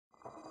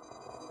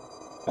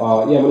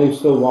Yeah, my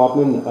name's Phil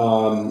Wildman.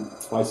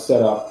 I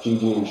set up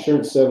GG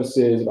Insurance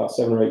Services about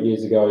 7 or 8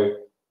 years ago.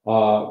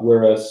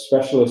 We're a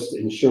specialist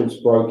insurance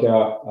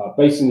broker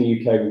based in the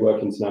UK. We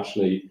work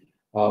internationally.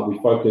 We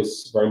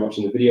focus very much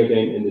in the video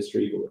game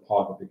industry, but we're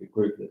part of a bigger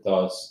group that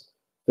does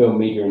film,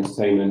 media,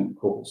 entertainment,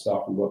 corporate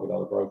stuff. We work with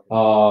other brokers.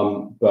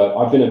 But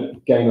I've been a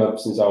gamer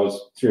since I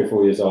was 3 or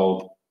 4 years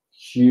old.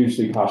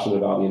 Hugely passionate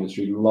about the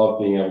industry. Love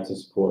being able to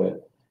support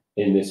it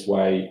in this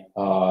way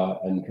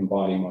and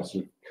combining my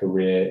sort of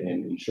career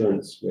in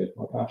insurance with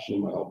my passion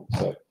and my hobby.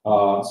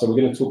 So we're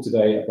going to talk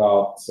today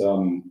about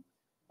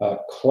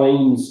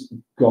claims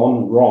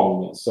gone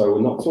wrong. So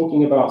we're not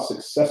talking about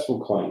successful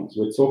claims.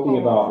 We're talking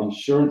about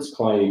insurance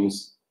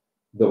claims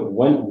that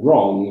went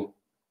wrong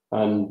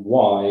and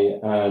why,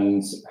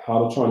 and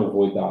how to try and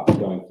avoid that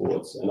going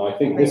forwards. And I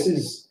think this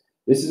is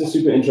a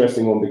super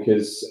interesting one,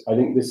 because I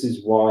think this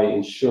is why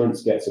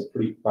insurance gets a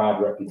pretty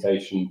bad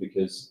reputation,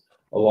 because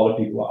a lot of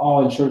people are,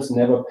 oh, insurance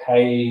never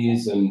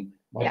pays and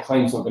my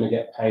claim's not going to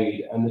get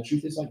paid. And the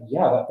truth is, like,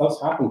 yeah, that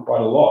does happen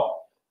quite a lot.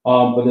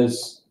 But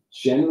there's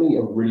generally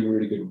a really,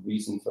 really good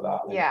reason for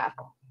that. It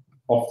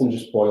often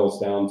just boils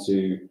down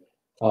to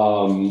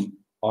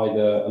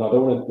either, and I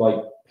don't want to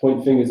like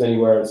point fingers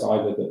anywhere, it's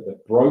either that the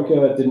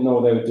broker didn't know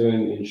what they were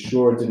doing, the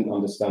insurer didn't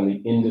understand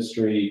the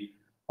industry,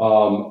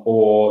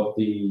 or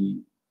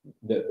the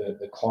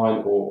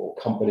client or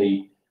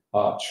company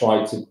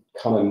tried to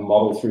kind of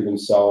muddle through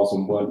themselves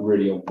and weren't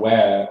really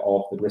aware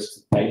of the risks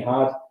that they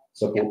had,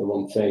 so bought the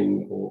wrong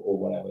thing or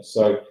whatever.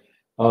 So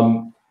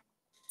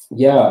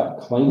yeah,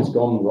 claims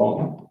gone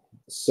wrong.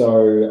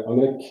 So I'm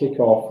going to kick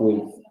off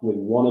with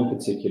one in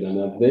particular.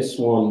 Now, this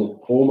one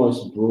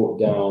almost brought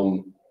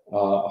down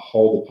a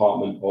whole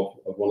department of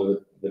one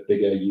of the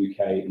bigger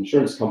UK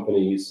insurance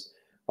companies,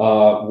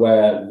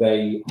 where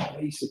they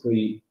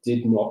basically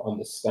did not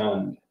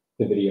understand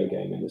the video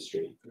game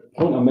industry. The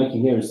point I'm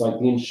making here is, like,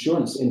 the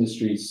insurance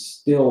industry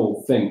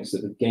still thinks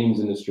that the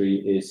games industry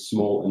is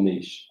small and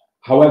niche.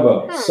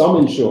 However, some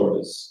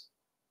insurers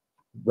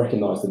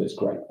recognize that it's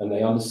great and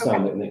they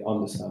understand it and they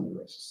understand the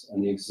risks.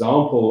 And the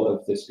example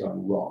of this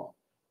going wrong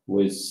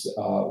was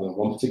with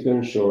one particular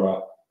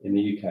insurer in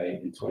the UK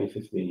in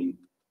 2015.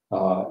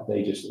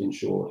 They just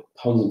insured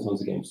tons and tons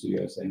of game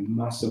studios. They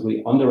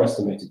massively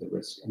underestimated the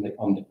risk and they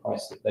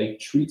underpriced it. They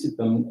treated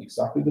them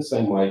exactly the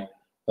same way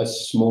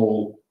as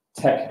small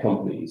tech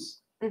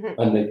companies,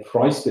 and they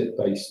priced it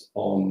based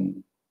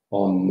on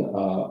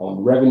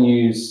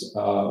revenues,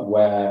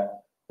 where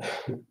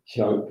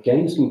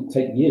games can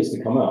take years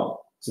to come out,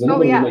 so they're not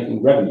going to be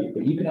making revenue.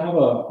 But you could have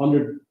a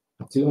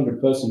 100-200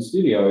 person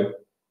studio.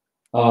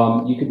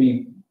 You could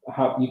be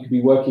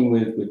working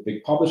with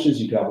big publishers.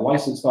 You could have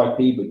licensed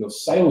IP, but your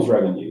sales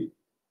revenue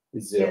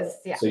is zero.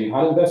 So you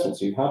had investment,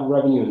 so you had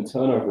revenue and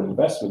turnover and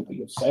investment, but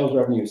your sales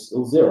revenue is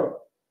still zero.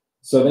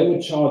 So they were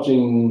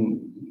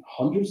charging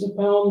hundreds of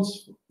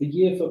pounds a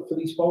year for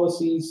these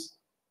policies,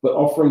 but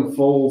offering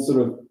full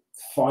sort of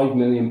 £5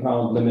 million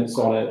limits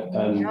on it,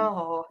 and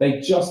they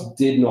just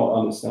did not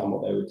understand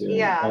what they were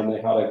doing. And they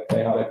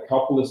had a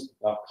couple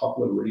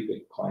of really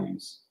big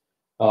claims.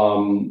 There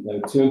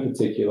were two in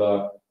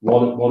particular.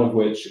 One of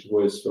which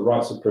was for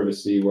rights of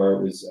privacy, where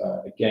it was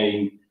a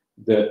game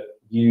that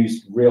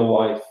used real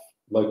life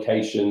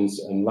locations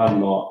and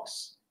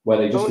landmarks, where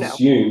they just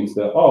assumed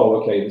that, oh,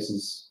 okay, this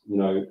is,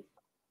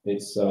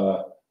 it's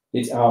a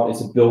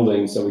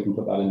building, so we can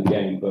put that in the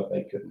game, but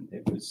they couldn't.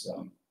 It was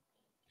so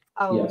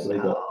they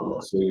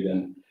got sued,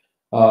 and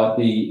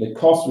the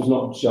cost was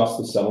not just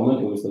the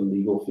settlement; it was the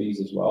legal fees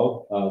as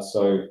well.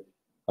 So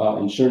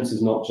insurance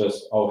is not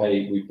just, oh,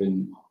 hey, we've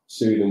been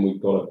sued and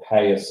we've got to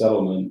pay a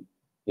settlement.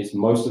 It's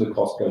most of the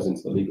cost goes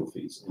into the legal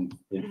fees in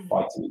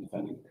fighting and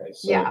defending the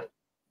case. So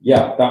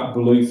that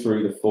blew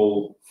through the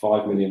full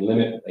 £5 million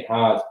limit that they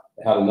had.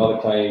 They had another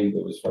claim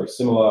that was very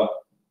similar.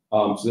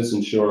 So this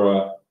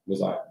insurer was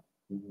like,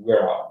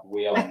 we're out.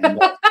 We are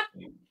not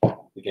in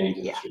the games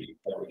industry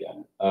ever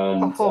again.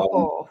 And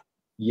so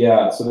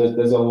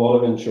there's a lot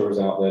of insurers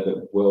out there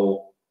that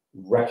will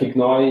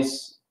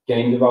recognize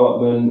game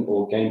development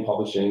or game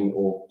publishing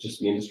or just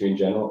the industry in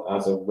general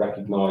as a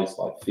recognized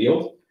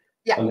field,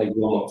 and they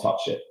will not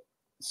touch it.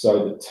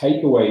 So the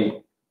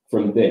takeaway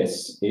from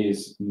this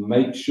is,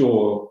 make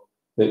sure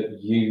that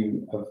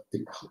you have,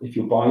 if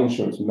you're buying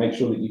insurance, make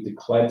sure that you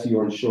declare to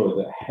your insurer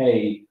that,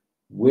 hey,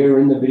 we're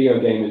in the video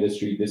game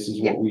industry. This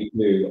is what we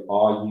do.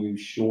 Are you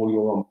sure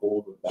you're on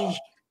board with that?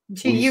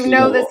 Do you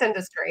know this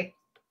industry?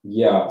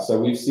 Yeah.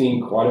 So we've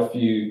seen quite a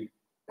few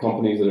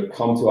companies that have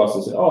come to us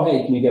and said, oh,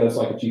 hey, can you get us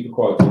like a cheaper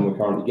quote than we're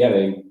currently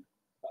getting?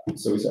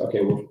 So we say,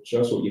 okay, well,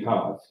 show us what you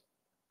have.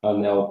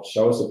 And they'll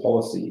show us a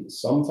policy,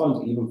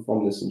 sometimes even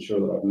from this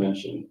insurer that I've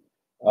mentioned.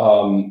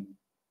 And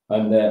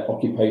their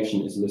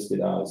occupation is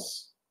listed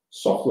as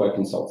software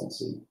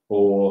consultancy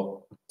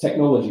or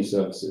technology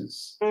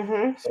services.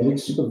 So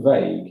it's super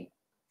vague,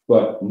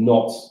 but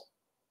not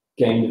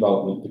game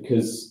development,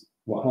 because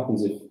what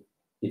happens if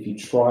you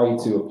try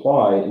to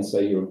apply and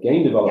say you're a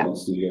game development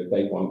studio,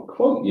 they won't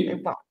quote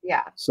you.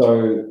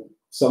 So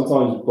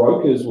sometimes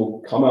brokers will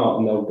come out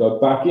and they'll go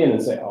back in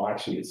and say, oh,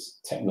 actually it's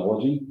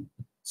technology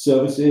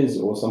services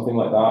or something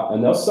like that.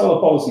 And they'll sell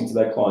a policy to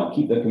their client,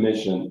 keep their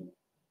commission,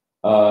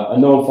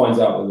 and no one finds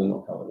out that they're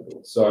not covered at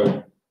all.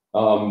 So,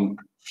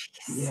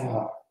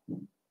 yeah.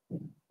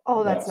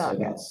 Oh, that's not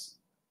good.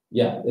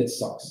 Yeah, it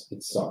sucks.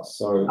 It sucks.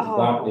 So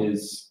that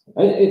is,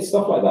 and it's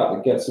stuff like that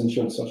that gets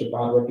insurance such a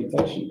bad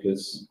reputation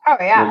because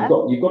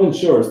you've got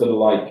insurers that are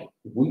like,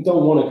 we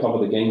don't want to cover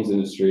the games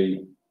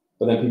industry,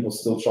 but then people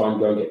still try and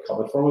go get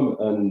covered from them,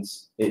 and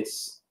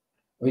it's,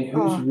 I mean,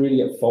 who's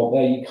really at fault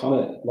there? You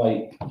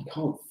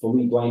can't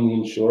fully blame the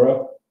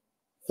insurer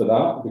for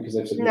that because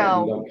they've said we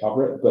don't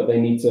cover it, but they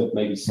need to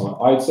maybe sign.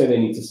 I'd say they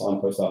need to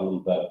signpost that a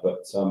little better.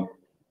 But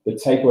the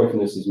takeaway from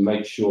this is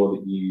make sure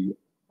that you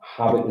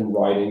have it in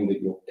writing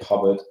that you're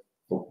covered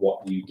for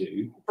what you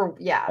do.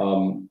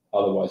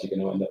 Otherwise, you're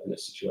going to end up in a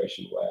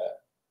situation where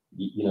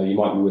you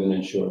might be with an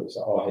insurer that's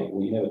like, oh, hey,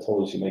 well, you never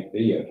told us you make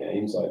video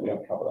games. Like, we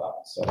don't cover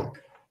that. So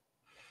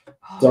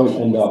don't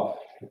end up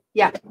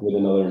with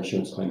another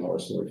insurance claim horror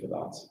story for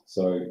that.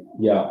 So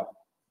yeah,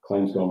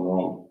 claims gone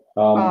wrong.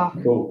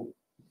 Cool.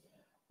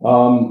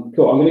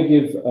 Cool. I'm going to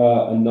give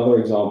another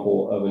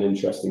example of an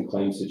interesting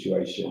claim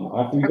situation.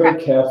 I have to be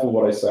very careful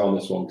what I say on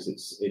this one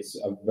because it's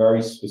a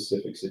very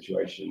specific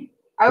situation.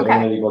 I don't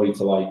want anybody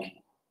to like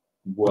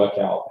work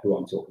out who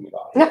I'm talking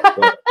about.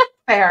 But,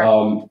 fair.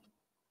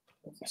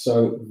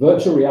 So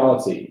virtual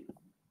reality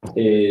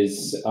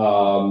is a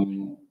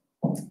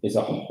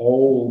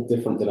whole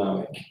different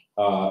dynamic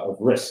of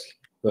risk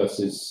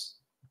versus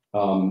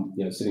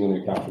sitting on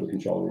your couch with a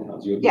controller in your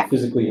hands. You're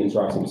physically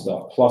interacting with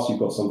stuff. Plus, you've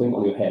got something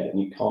on your head,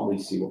 and you can't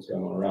really see what's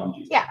going on around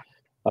you.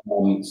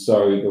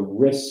 So the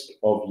risk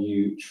of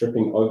you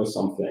tripping over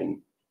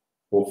something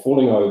or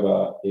falling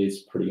over is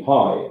pretty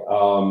high.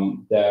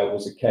 There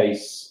was a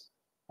case.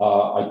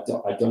 I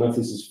don't know if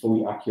this is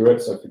fully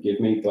accurate, so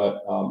forgive me,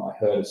 but I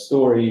heard a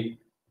story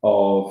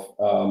of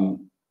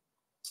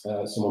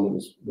someone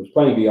that was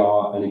playing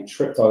VR and he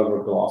tripped over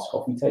a glass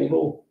coffee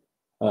table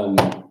and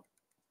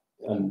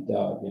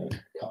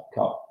cut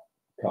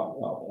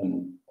up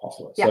and passed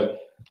away. So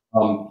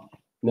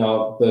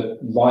now the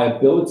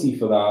liability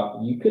for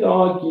that, you could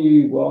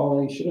argue, well,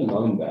 they should have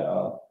known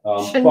better.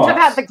 Shouldn't have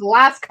had the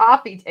glass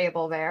coffee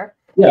table there.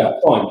 Yeah,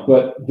 fine.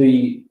 But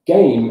the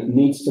game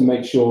needs to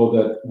make sure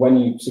that when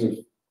you sort of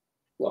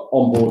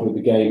on board with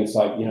the game, it's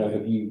like,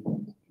 have you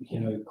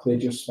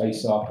cleared your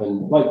space up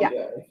and like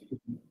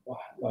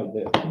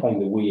playing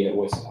the Wii, it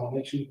always says,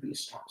 make sure you put your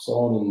straps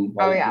on and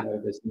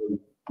there's no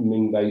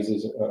Ming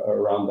vases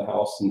around the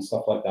house and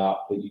stuff like that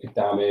you could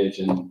damage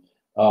and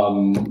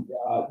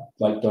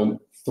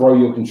don't throw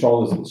your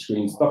controllers at the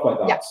screen, stuff like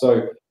that.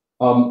 So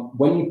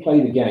when you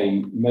play the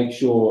game, make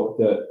sure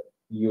that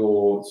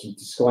your sort of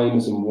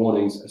disclaimers and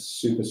warnings are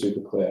super, super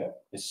clear,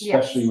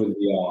 especially with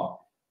VR.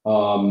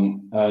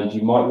 And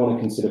you might want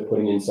to consider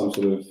putting in some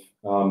sort of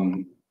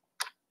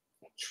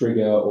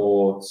trigger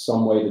or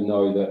some way to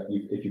know that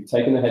if you've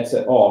taken the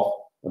headset off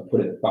and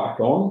put it back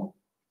on,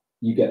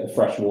 you get the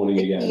fresh warning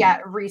again.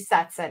 Yeah,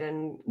 resets it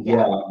and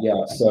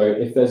So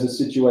if there's a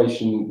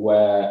situation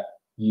where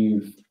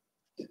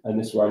and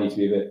this is where I need to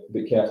be a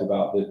bit careful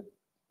about the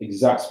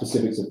exact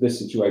specifics of this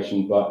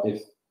situation, but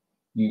if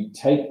you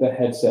take the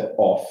headset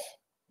off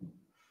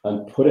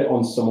and put it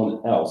on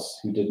someone else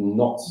who did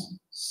not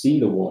see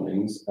the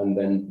warnings and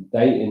then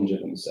they injure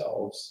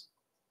themselves,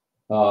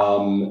 did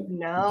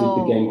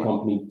the game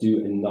company do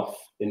enough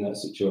in that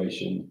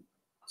situation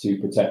to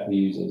protect the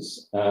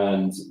users?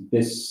 And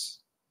this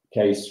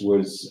case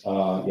was,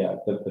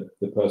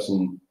 the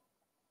person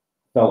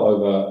fell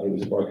over. It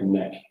was a broken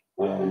neck.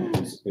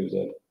 It was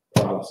a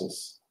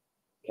paralysis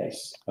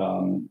case.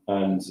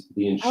 And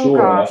the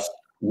insurer,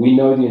 we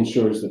know the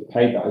insurers that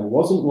paid that. It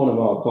wasn't one of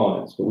our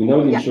clients, but we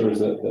know the insurers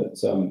that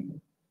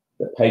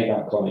paid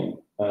that claim.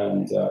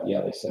 And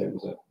they said it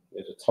was a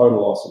total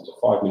loss. It was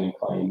a $5 million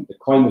claim. The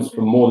claim was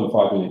for more than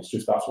 $5 million. It's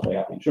just that's what they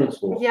have the insurance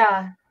for.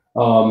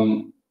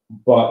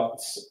 But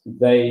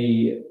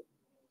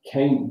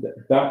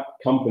that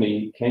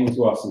company came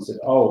to us and said,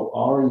 "Oh,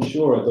 our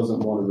insurer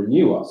doesn't want to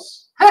renew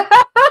us.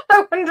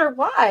 I wonder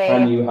why.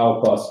 Can you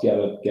help us get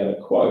a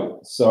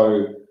quote?"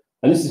 So,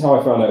 and this is how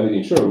I found out who the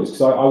insurer was,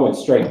 because I went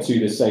straight to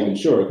the same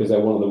insurer because they're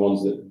one of the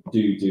ones that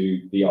do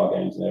VR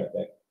games and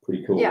they're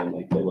pretty cool and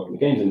they work in the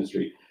games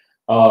industry.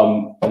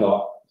 And they're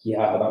like,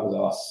 "Yeah, that was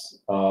us.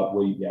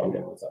 We don't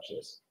want to touch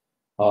this."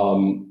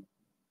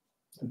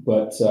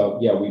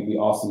 We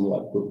asked them,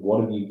 like, "But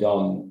what have you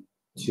done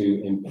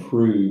to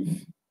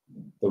improve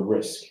the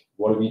risk?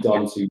 What have you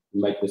done to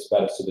make this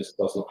better so this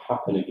does not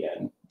happen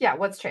again?" Yeah,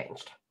 what's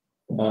changed?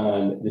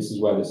 And this is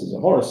where this is a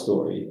horror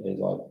story. Is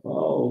like,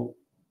 well,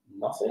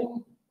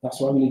 nothing. That's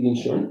why we need the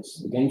insurance.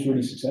 The game's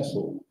really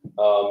successful.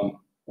 That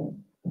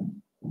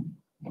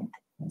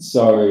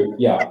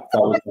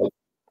was like,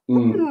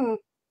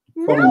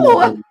 probably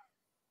not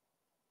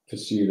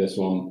pursue this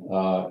one.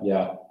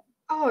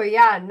 Oh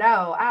yeah,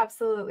 no,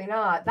 absolutely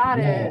not. That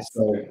is.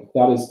 So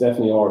that is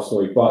definitely our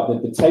story. But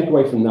the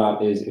takeaway from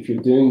that is if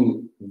you're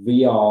doing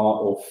VR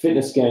or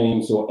fitness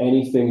games or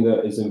anything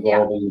that is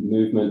involving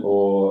movement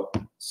or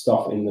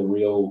stuff in the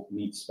real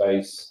need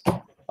space,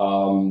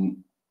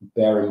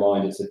 bear in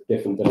mind it's a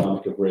different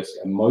dynamic of risk.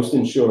 And most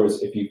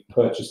insurers, if you've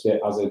purchased it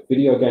as a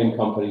video game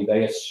company,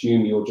 they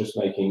assume you're just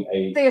making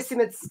a. They assume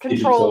it's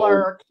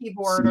controller or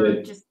keyboard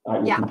or just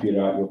at your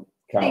computer, at your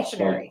couch,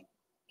 stationary.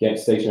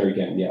 Stationary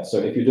game, yeah. So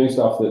if you're doing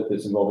stuff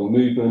that's involving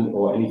movement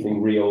or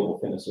anything real or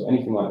fitness or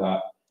anything like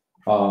that,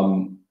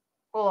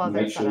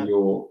 make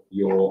sure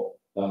your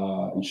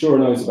insurer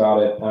knows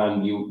about it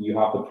and you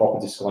have the proper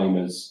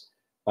disclaimers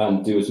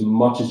and do as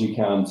much as you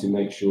can to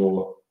make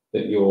sure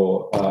that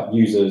your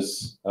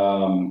users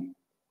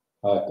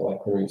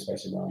like clearing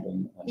space around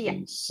them and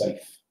being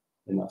safe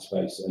in that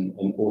space.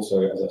 And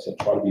also, as I said,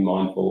 try to be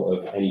mindful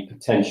of any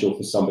potential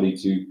for somebody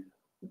to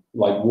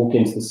like walk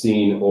into the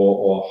scene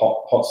or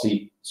hot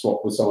seat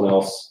swap with someone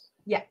else.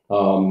 Yeah.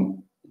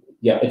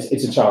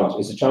 It's a challenge.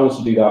 It's a challenge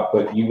to do that,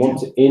 but you want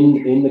to,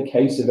 in the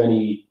case of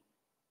any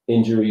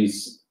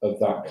injuries of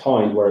that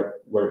kind, where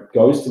it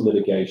goes to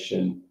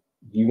litigation,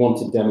 you want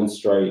to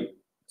demonstrate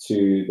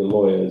to the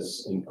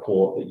lawyers in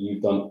court that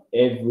you've done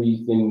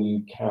everything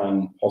you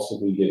can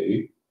possibly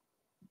do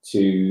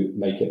to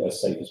make it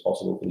as safe as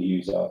possible for the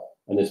user,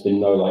 and there's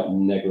been no like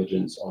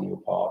negligence on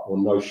your part or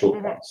no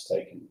shortcuts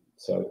taken.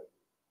 So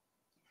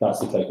that's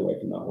the takeaway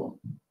from that one.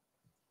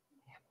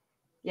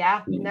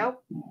 Yeah.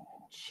 Nope.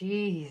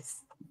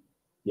 Jeez.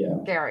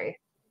 Yeah. Scary.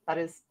 That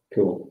is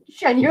cool.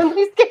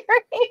 Genuinely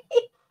scary.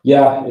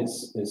 Yeah,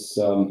 it's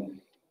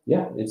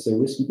a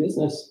risky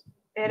business.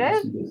 It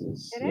is.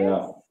 Business. It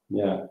is.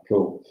 Yeah,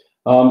 cool.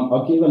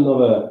 I'll give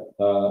another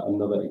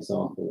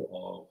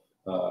example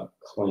of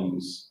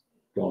claims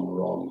gone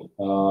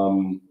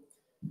wrong.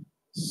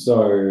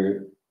 So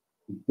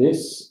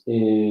this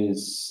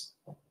is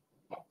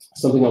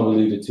something I've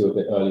alluded to a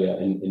bit earlier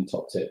in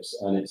top tips,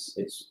 and it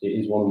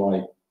is one of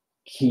my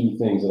key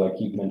things that I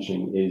keep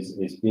mentioning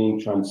is being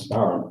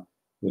transparent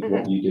with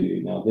what you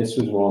do. Now, this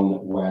was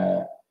one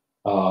where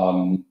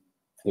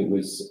it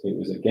was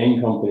a game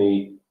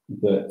company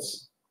that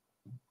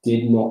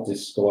did not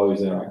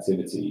disclose their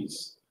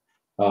activities,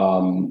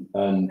 and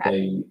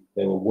they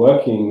were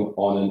working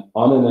on an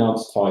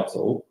unannounced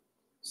title.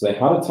 So they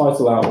had a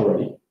title out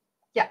already.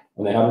 Yeah.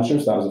 And they had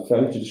insurance. That was a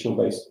fairly traditional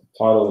based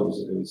title.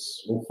 It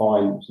was all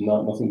fine. There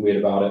was nothing weird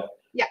about it.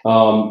 Yeah.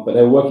 But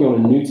they were working on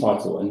a new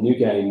title, a new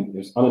game. It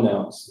was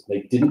unannounced.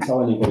 They didn't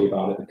tell anybody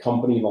about it. The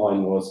company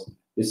line was,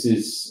 this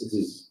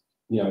is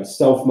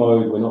stealth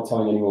mode. We're not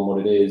telling anyone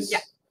what it is.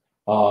 Yeah.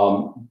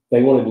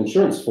 They wanted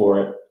insurance for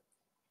it.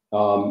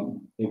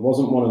 It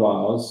wasn't one of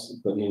ours,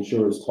 but the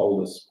insurers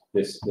told us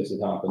this had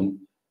happened.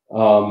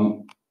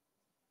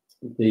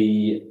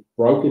 The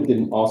broker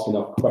didn't ask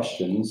enough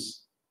questions.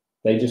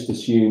 They just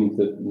assumed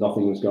that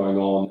nothing was going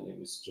on. It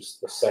was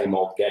just the same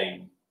old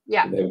game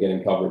that they were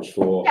getting coverage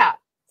for. Yeah,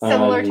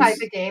 similar type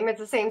of game.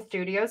 It's the same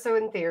studio, so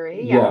in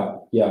theory, yeah.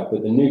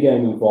 But the new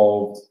game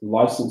involved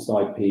licensed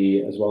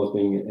IP as well as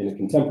being in a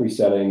contemporary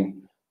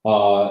setting.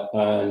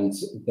 And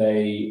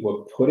they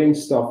were putting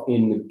stuff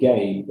in the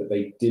game that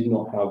they did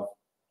not have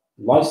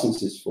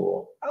licenses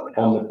for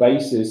on the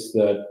basis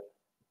that,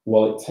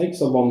 well, it takes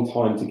a long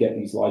time to get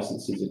these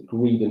licenses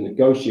agreed and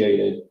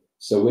negotiated,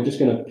 so we're just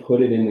going to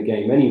put it in the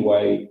game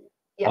anyway,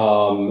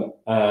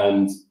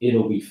 and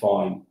it'll be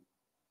fine,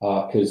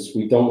 because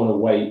we don't want to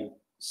wait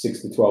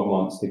 6 to 12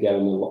 months to get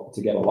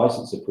a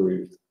license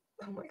approved.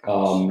 Oh my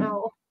gosh,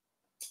 no.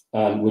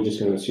 And we're just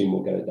going to assume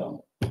we'll get it done.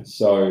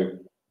 So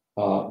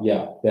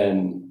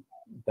then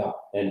that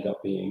ended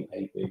up being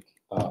a big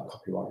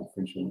copyright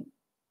infringement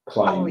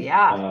claim. Oh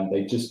yeah. And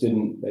they just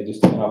didn't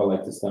have a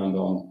leg to stand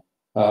on.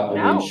 And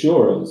the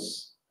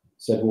insurers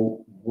said,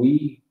 well,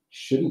 we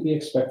shouldn't be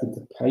expected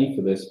to pay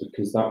for this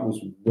because that was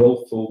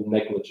willful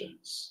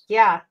negligence.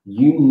 Yeah.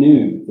 You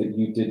knew that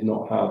you did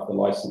not have the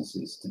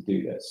licenses to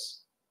do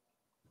this,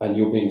 and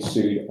you're being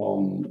sued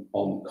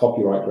on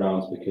copyright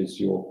grounds because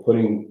you're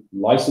putting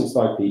licensed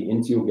IP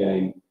into your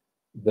game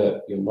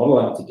that you're not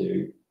allowed to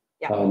do.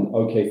 Yeah. And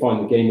okay,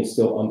 fine, the game is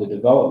still under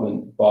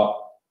development, but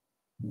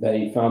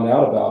they found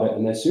out about it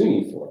and they're suing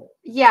you for it.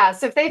 Yeah,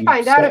 so if they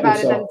find out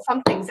about it, then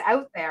something's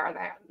out there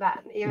then.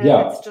 Even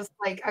if it's just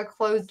like a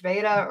closed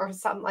beta or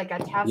something like a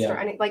test or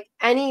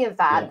any of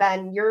that,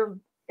 then you're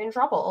in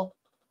trouble.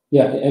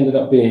 Yeah, it ended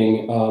up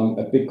being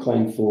a big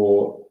claim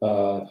for,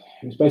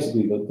 it was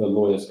basically the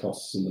lawyer's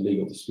costs in the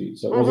legal dispute.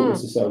 So it wasn't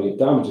necessarily a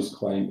damages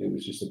claim, it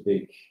was just a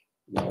big,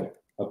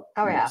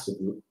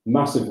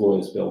 massive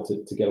lawyer's bill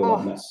to get all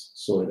that mess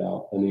sorted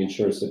out. And the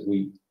insurer said,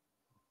 we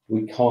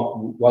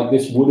can't, like,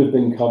 this would have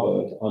been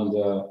covered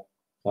under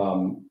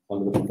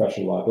the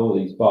professional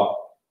liabilities, but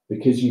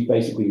because you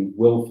basically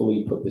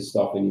willfully put this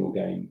stuff in your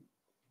game,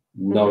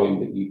 knowing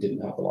that you didn't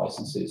have the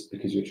licenses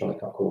because you're trying to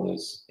cut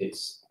corners, you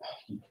just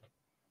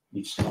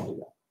can't do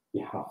that.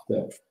 You have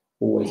to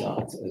always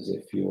act as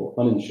if you're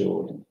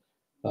uninsured.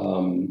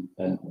 And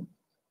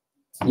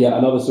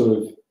another sort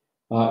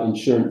of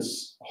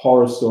insurance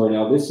horror story.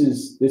 Now, this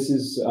is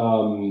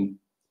an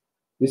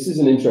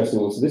interesting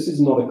one. So this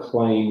is not a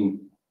claim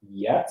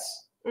yet,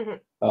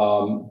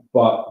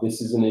 but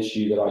this is an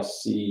issue that I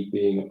see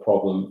being a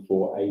problem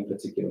for a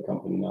particular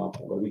company. Now,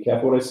 I've got to be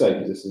careful what I say,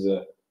 because this is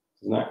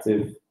an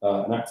active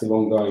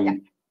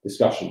ongoing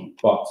discussion.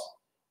 But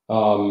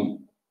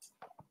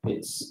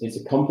it's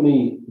a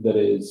company that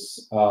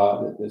is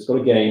that's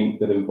got a game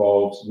that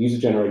involves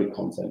user-generated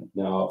content.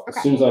 Now, as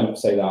soon as I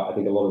say that, I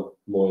think a lot of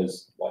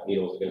lawyers like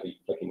needles are going to be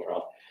flicking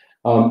around.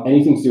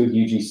 Anything to do with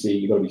UGC,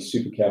 you've got to be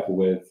super careful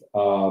with.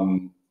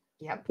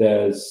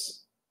 There's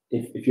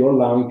if you're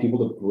allowing people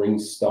to bring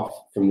stuff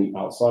from the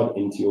outside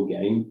into your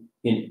game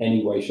in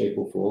any way, shape,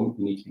 or form,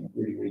 you need to be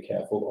really, really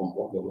careful on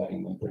what you're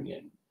letting them bring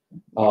in.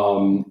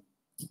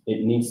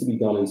 It needs to be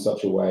done in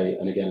such a way,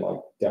 and again,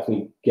 like,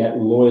 definitely get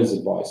lawyers'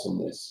 advice on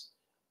this.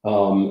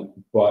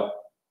 But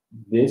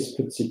this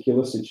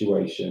particular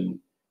situation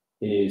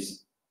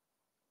is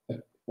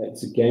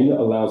it's a game that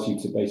allows you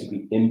to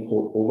basically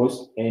import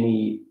almost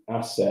any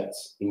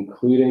assets,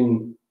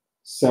 including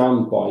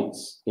sound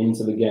bites,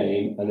 into the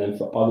game, and then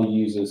for other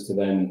users to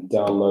then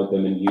download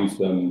them and use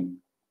them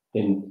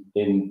in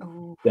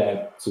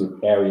their sort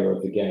of area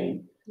of the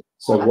game.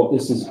 So what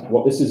this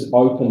has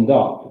opened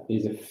up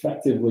is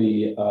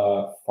effectively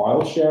a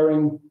file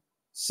sharing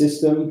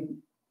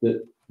system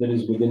that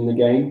is within the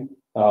game,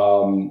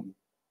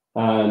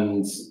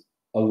 and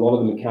a lot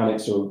of the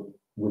mechanics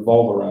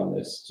revolve around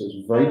this. So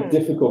it's very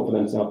difficult for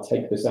them to now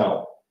take this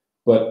out.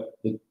 But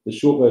the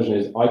short version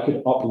is, I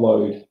could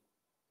upload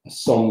a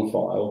song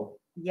file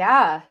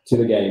to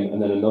the game,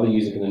 and then another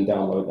user can then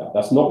download that.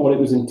 That's not what it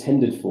was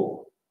intended for.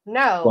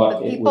 No,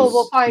 but people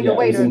will find a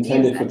way to use it. It was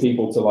intended for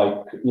people to,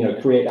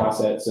 like, create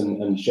assets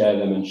and share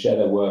them and share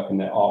their work and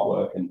their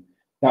artwork, and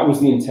that was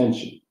the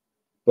intention.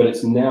 But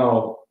it's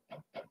now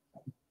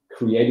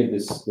created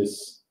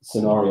this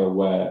scenario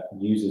where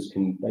users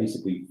can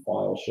basically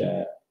file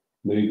share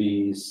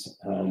movies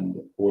and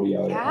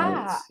audio.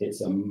 And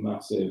it's a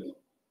massive,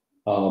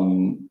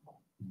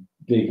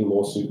 big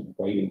lawsuit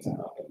waiting to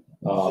happen.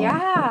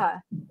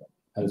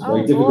 And it's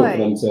very difficult for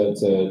them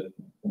to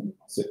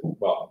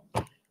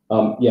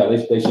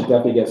they should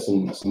definitely get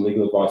some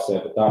legal advice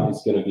there, but that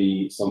is going to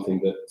be something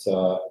that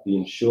the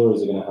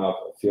insurers are going to have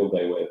a field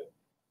day with.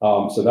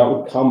 So that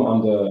would come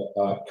under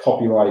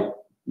copyright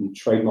and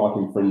trademark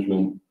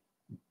infringement,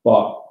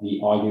 but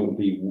the argument would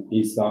be,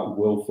 is that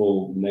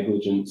willful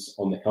negligence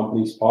on the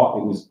company's part?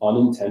 It was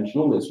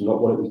unintentional. It's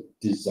not what it was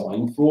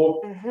designed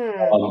for,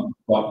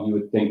 but you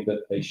would think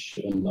that they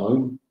should have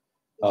known.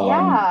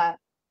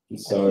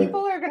 So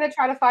people are going to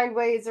try to find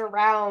ways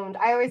around.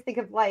 I always think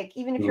of, like,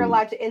 even if you're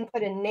allowed to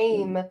input a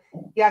name,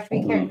 you have to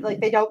be careful. Like,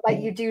 they don't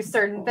let you do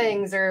certain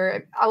things,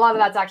 or a lot of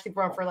that's actually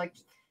brought for, like,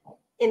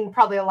 in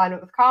probably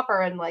alignment with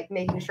copper and, like,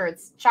 making sure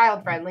it's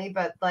child friendly.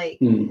 But, like,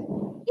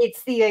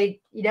 it's the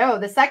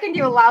the second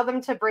you allow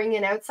them to bring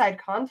in outside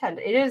content,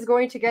 it is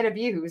going to get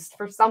abused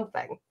for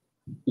something.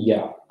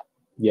 With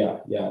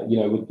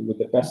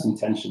the best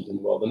intentions in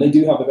the world, and they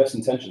do have the best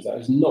intentions. That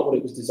is not what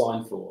it was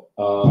designed for.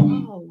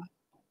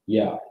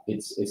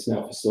 It's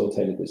now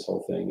facilitated this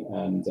whole thing,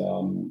 and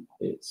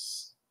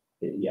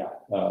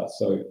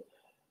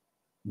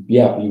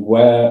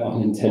beware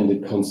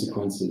unintended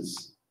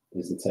consequences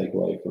is the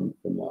takeaway from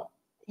that.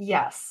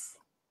 Yes.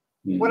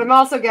 What I'm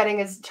also getting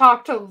is,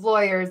 talk to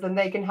lawyers, and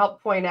they can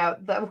help point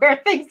out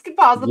where things could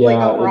possibly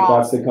go wrong.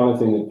 That's the kind of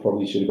thing that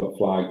probably should have got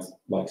flagged,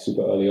 like,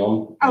 super early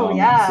on. I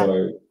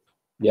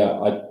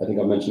think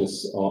I mentioned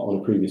this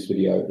on a previous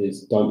video,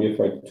 is don't be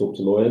afraid to talk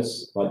to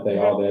lawyers. Like, they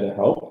are there to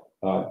help.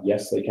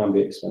 Yes, they can be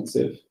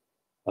expensive,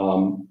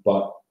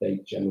 but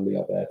they generally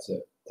are there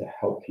to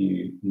help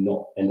you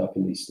not end up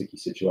in these sticky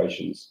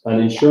situations.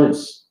 And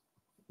insurance,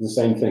 the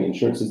same thing.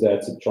 Insurance is there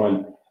to try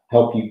and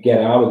help you get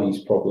out of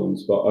these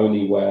problems, but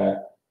only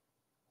where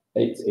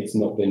it's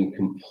not been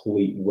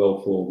complete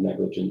willful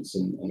negligence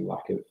and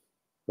lack of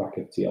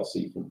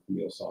TLC from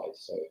your side.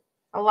 So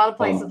a lot of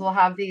places will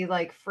have the,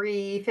 like,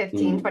 free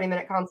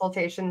 15-20-minute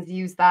consultations.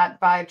 Use that,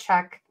 vibe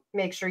check,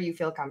 make sure you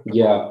feel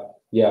comfortable.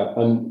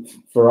 And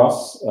for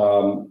us,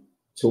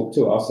 talk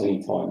to us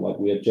anytime. Like,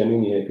 we are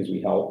genuinely here because we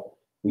help.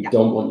 We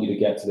don't want you to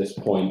get to this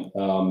point.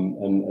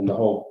 And the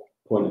whole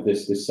point of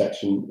this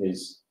section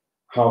is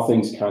how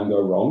things can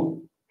go wrong.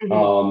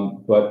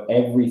 But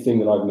everything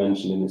that I've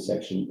mentioned in this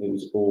section, it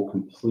was all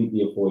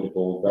completely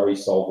avoidable, very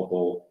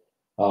solvable,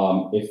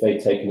 if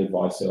they'd taken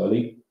advice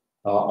early,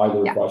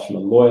 either advice from a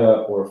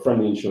lawyer or a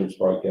friendly insurance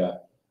broker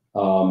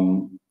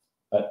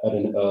at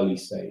an early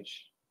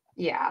stage.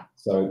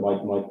 So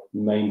my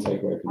main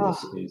takeaway from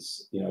this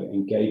is,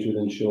 engage with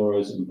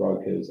insurers and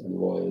brokers and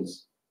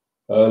lawyers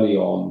early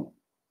on.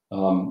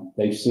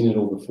 They've seen it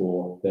all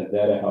before. They're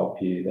there to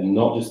help you. They're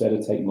not just there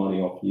to take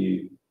money off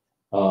you.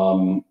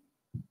 We're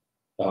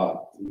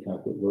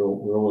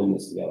all in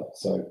this together.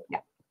 So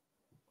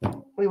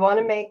we want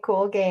to make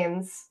cool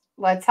games.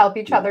 Let's help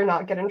each other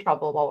not get in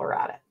trouble while we're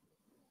at it.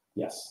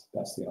 Yes,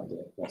 that's the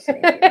idea.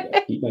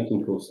 Keep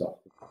making cool stuff.